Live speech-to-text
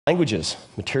Languages,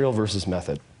 material versus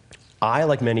method. I,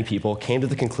 like many people, came to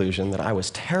the conclusion that I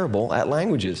was terrible at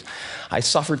languages. I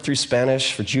suffered through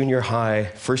Spanish for junior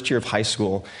high, first year of high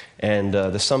school, and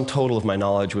the sum total of my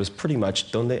knowledge was pretty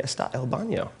much "Donde está el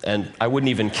baño?" And I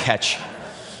wouldn't even catch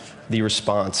the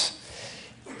response.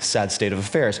 Sad state of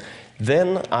affairs.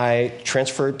 Then I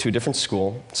transferred to a different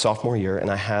school, sophomore year,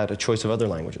 and I had a choice of other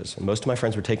languages. And most of my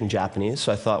friends were taking Japanese,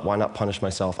 so I thought, why not punish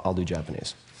myself? I'll do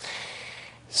Japanese.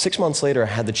 6 months later, I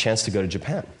had the chance to go to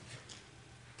Japan.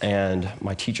 And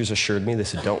my teachers assured me, they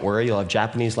said, don't worry, you'll have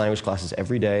Japanese language classes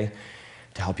every day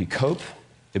to help you cope.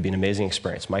 It'd be an amazing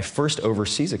experience. My first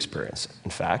overseas experience,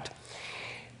 in fact.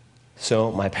 So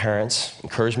my parents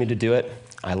encouraged me to do it.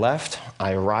 I left.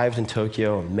 I arrived in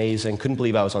Tokyo, amazing. Couldn't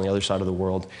believe I was on the other side of the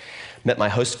world. Met my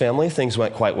host family. Things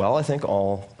went quite well, I think,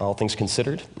 all things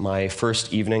considered. My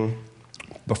first evening,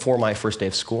 before my first day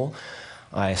of school,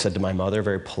 I said to my mother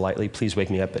very politely, please wake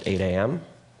me up at 8 a.m.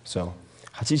 So,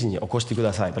 8時に起こしてく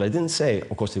ださい. But I didn't say 起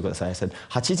こしてください. I said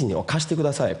 8時に起こしてく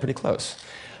ださい. Pretty close.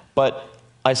 But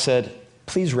I said,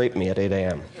 please rape me at 8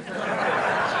 a.m.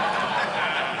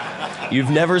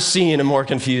 You've never seen a more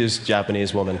confused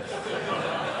Japanese woman.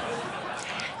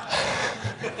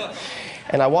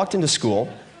 And I walked into school,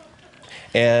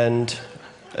 and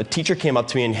a teacher came up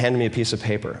to me and handed me a piece of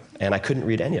paper, and I couldn't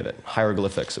read any of it.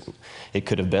 Hieroglyphics, it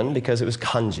could have been, because it was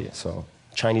kanji, so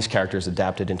Chinese characters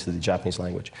adapted into the Japanese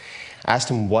language. I asked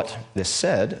him what this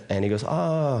said, and he goes,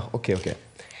 okay.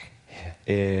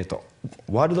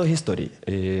 World history,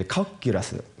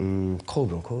 calculus, 構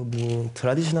文,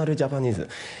 traditional Japanese,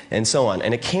 and so on.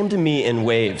 And it came to me in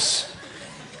waves.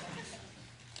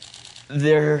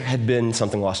 There had been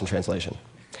something lost in translation.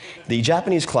 The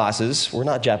Japanese classes were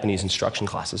not Japanese instruction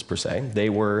classes, per se. They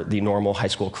were the normal high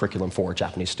school curriculum for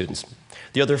Japanese students.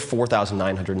 The other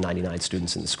 4,999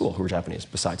 students in the school who were Japanese,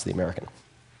 besides the American.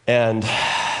 And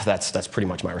that's pretty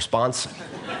much my response.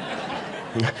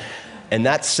 And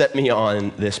that set me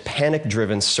on this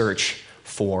panic-driven search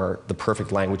for the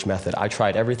perfect language method. I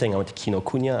tried everything. I went to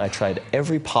Kinokuniya. I tried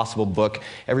every possible book,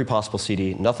 every possible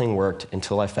CD. Nothing worked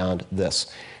until I found this.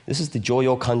 This is the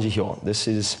Joyo Kanji Hyo. This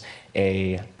is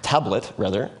a tablet,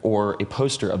 rather, or a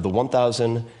poster of the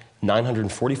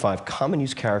 1,945 common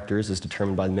use characters as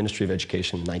determined by the Ministry of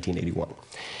Education in 1981.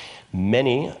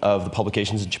 Many of the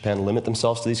publications in Japan limit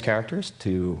themselves to these characters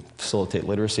to facilitate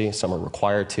literacy. Some are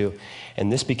required to.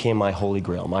 And this became my holy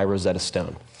grail, my Rosetta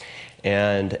Stone.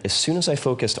 And as soon as I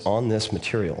focused on this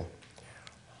material,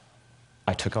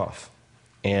 I took off.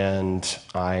 And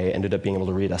I ended up being able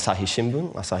to read Asahi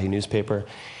Shimbun, Asahi newspaper,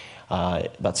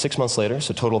 about 6 months later,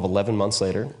 so a total of 11 months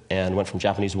later, and went from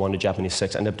Japanese 1 to Japanese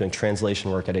 6. Ended up doing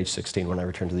translation work at age 16 when I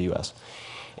returned to the US.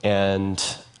 And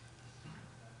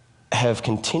have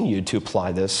continued to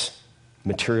apply this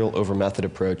material over method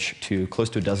approach to close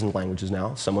to a dozen languages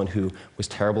now, someone who was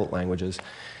terrible at languages,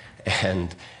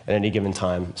 and at any given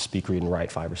time, speak, read, and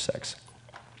write 5 or 6.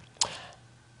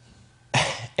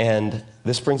 And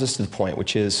this brings us to the point,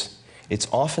 which is, it's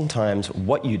oftentimes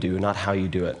what you do, not how you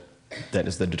do it, that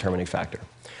is the determining factor.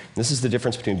 And this is the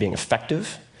difference between being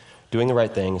effective, doing the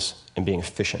right things, and being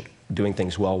efficient, doing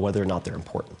things well, whether or not they're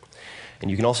important. And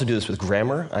you can also do this with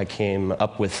grammar. I came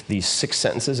up with these 6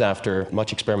 sentences after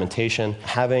much experimentation.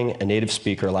 Having a native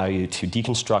speaker allow you to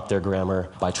deconstruct their grammar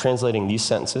by translating these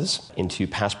sentences into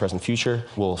past, present, future.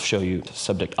 We'll show you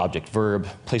subject, object, verb,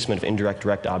 placement of indirect,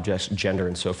 direct objects, gender,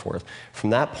 and so forth. From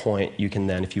that point, you can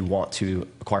then, if you want to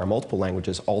acquire multiple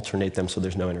languages, alternate them so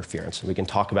there's no interference. We can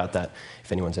talk about that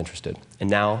if anyone's interested. And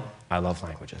now, I love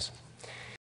languages.